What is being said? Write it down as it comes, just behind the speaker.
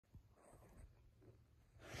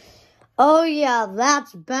Oh yeah,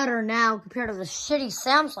 that's better now compared to the shitty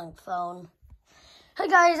Samsung phone. Hey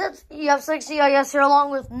guys, it's EAS here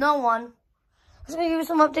along with no one. I'm just going to give you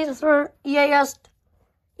some updates for EAS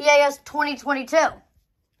 2022.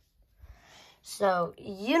 So,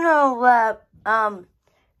 you know that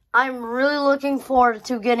I'm really looking forward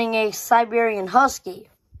to getting a Siberian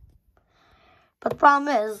Husky. But the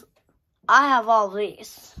problem is, I have all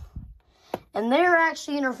these. And they're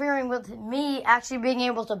actually interfering with me actually being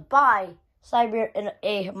able to buy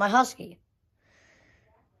my Husky.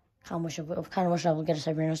 I kind of wish I would get a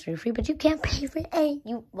Siberian Husky for free, but you can't pay for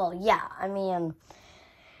well, yeah, I mean,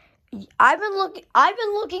 I've been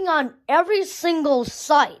looking on every single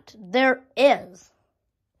site there is.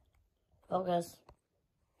 Focus.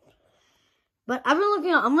 But I've been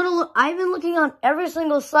looking on every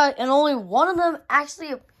single site, and only one of them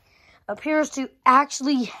actually appears to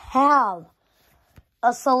actually have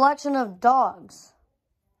a selection of dogs.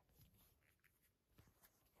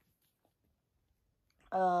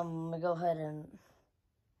 Let me go ahead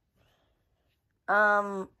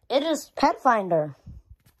and it is Pet Finder.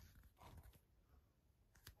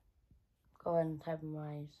 Go ahead and type in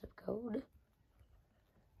my zip code.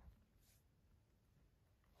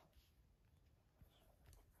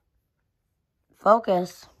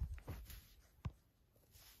 Focus.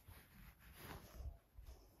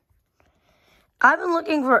 I've been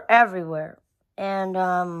looking for everywhere, and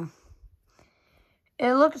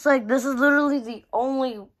it looks like this is literally the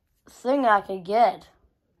only thing I could get.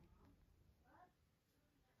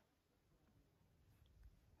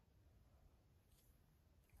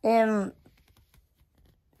 And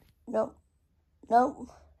nope.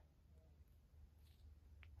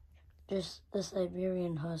 Just the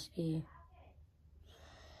Siberian Husky.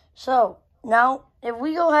 So, now, if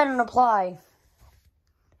we go ahead and apply,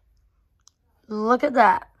 look at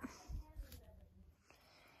that.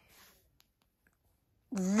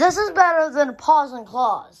 This is better than Paws and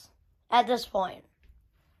Claws at this point.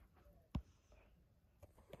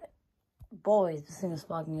 Boy, this thing is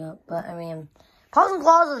fogging up. But, I mean, Paws and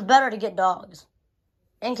Claws is better to get dogs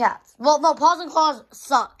and cats. Well, no, Paws and Claws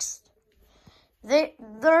sucks.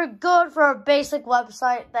 They're good for a basic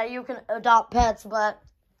website that you can adopt pets, but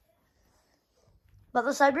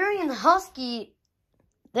the Siberian Husky,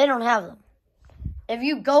 they don't have them. If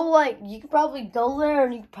you go, you could probably go there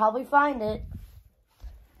and you could probably find it.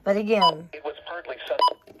 But again, it was partly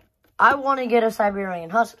I want to get a Siberian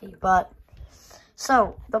Husky, but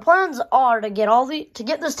so the plans are to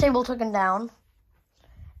get this table taken down,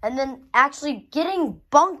 and then actually getting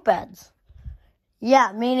bunk beds.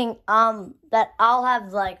 Yeah, meaning that I'll have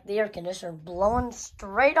the air conditioner blowing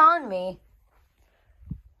straight on me.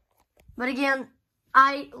 But again,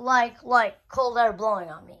 I like cold air blowing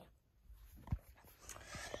on me.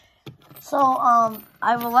 So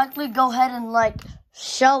I will likely go ahead and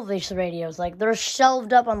shelve these radios. They're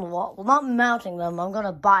shelved up on the wall. Well, not mounting them. I'm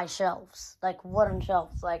gonna buy shelves, wooden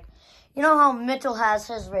shelves. You know how Mitchell has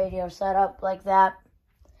his radio set up like that?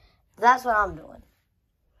 That's what I'm doing.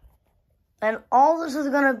 And all this is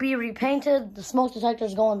gonna be repainted. The smoke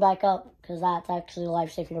detector's going back up because that's actually a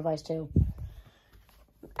life safety device too.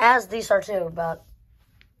 As these are too, but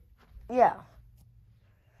yeah.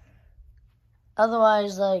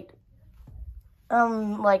 Otherwise,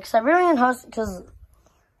 Siberian Husky, because,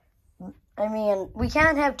 I mean, we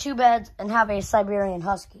can't have two beds and have a Siberian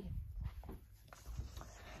Husky.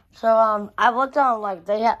 So, I've looked on,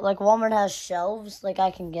 Walmart has shelves,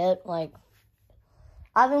 I can get, I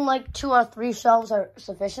think, 2 or 3 shelves are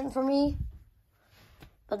sufficient for me,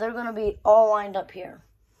 but they're going to be all lined up here.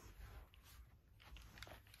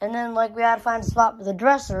 And then, we had to find a spot for the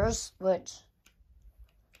dressers, which,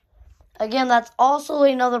 again, that's also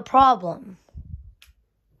another problem.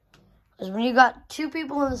 Because when you got 2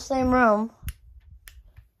 people in the same room,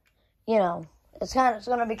 it's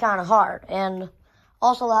going to be kind of hard. And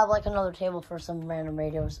also have, another table for some random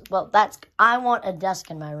radios. Well, I want a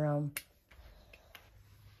desk in my room.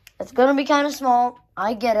 It's going to be kind of small.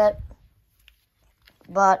 I get it.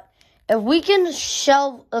 But if we can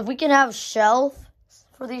have shelves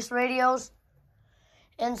for these radios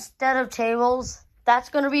instead of tables, that's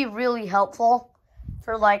going to be really helpful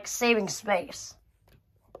for, saving space.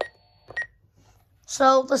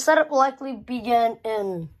 So, the setup will likely begin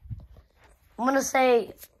in, I'm going to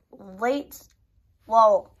say, I'm going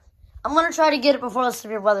to try to get it before the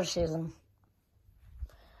severe weather season.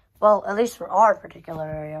 Well, at least for our particular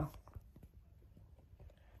area.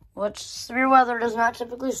 Which, severe weather does not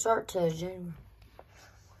typically start to January.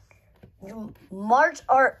 March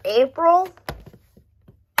or April,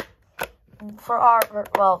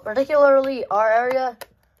 for particularly our area,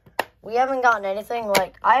 we haven't gotten anything.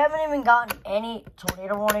 Like, I haven't even gotten any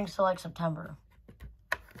tornado warnings till, like, September.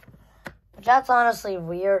 Which that's honestly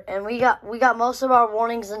weird. And we got most of our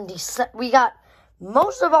warnings in December. We got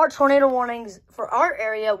most of our tornado warnings for our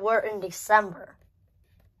area were in December.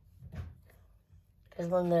 Because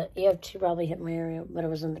when the EF2 probably hit my area, but it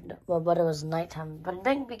was but it was nighttime. But it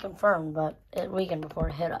didn't be confirmed, but it weekend before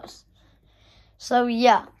it hit us. So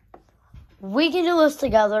yeah, we can do this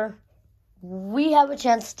together. We have a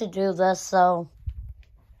chance to do this, so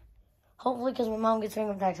hopefully, because my mom gets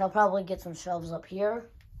income tax, I'll probably get some shelves up here.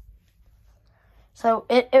 So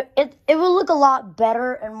it will look a lot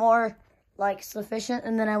better and more like sufficient,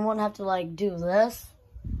 and then I won't have to like do this.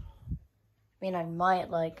 I mean, I might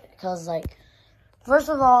because first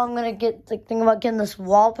of all, I'm gonna get think about getting this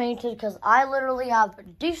wall painted because I literally have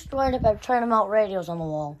destroyed it by trying to mount radios on the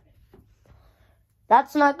wall.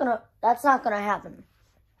 That's not gonna happen.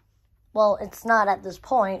 Well, it's not at this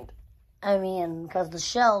point. I mean, because the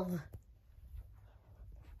shelf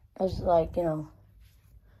is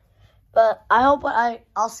But I hope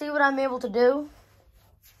I'll see what I'm able to do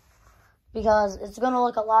because it's gonna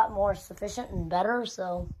look a lot more sufficient and better.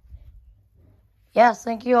 So, yes,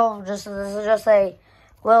 thank you all. This is just a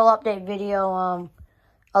little update video.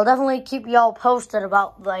 I'll definitely keep y'all posted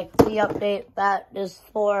about the update that is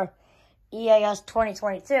for EAS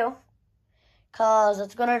 2022. Because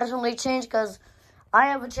it's going to definitely change because I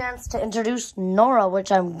have a chance to introduce Nora, which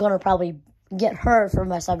I'm going to probably get her for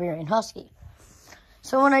my Siberian Husky.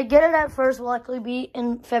 So when I get it at first, will likely be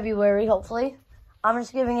in February, hopefully. I'm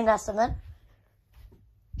just giving an estimate.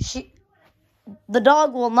 The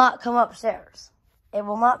dog will not come upstairs. It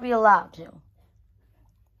will not be allowed to.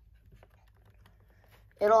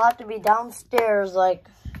 It'll have to be downstairs, during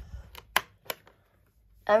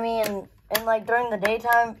the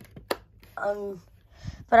daytime.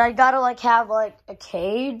 But I gotta have a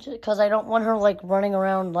cage because I don't want her running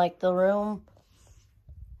around the room.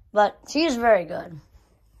 But she's very good.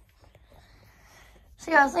 So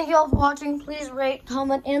yeah, thank you all for watching. Please rate,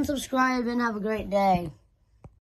 comment, and subscribe, and have a great day.